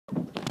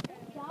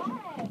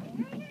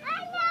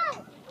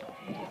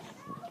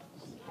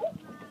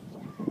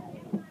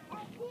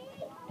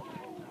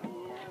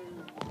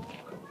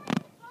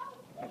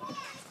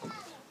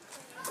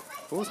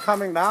Who's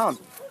coming down?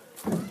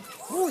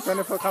 Ooh,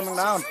 Jennifer coming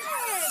down.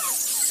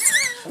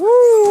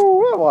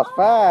 Woo, that was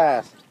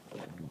fast.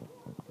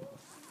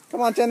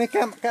 Come on, Jenny,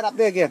 get up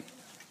there again.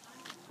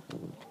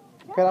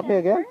 Get up here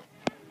again.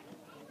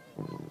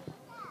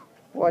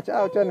 Watch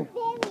out, Jenny.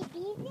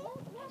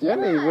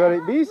 Jenny, very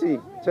busy.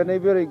 Jenny,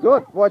 very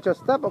good. Watch your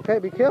step, okay?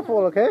 Be careful,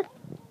 okay?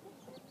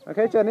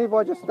 Okay, Jenny,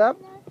 watch your step.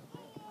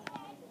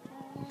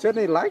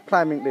 Jenny like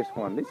climbing this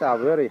one. These are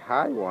very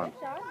high ones.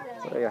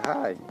 Very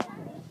high.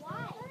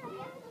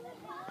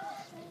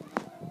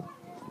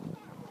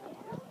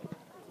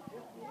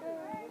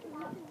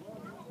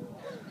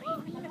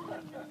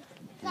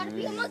 Gotta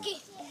be a monkey.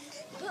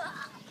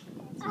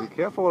 Be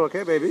careful,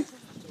 okay, baby?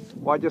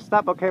 Watch your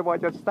step, okay?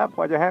 Watch your step.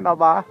 Watch your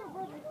handlebar.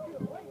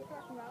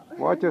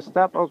 Watch your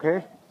step,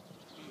 okay?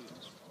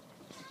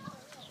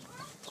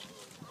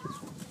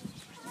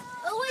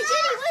 Oh, wait,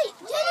 Jenny, wait!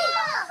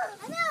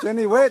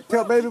 Jenny, wait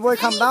till baby boy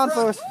come down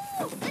first.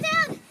 Come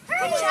down!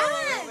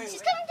 Hurry!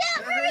 She's coming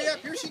down! Hurry up,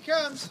 here she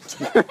comes.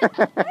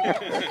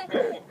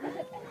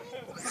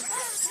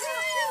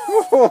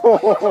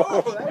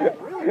 Oh, that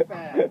was really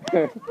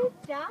fast. Good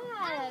job!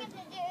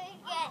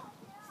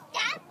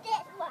 Stop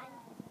this one!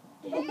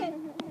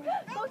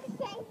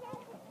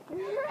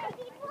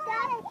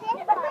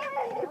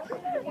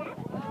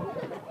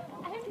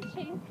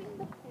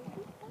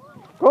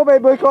 Go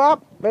baby, go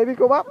up. Baby,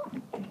 go up.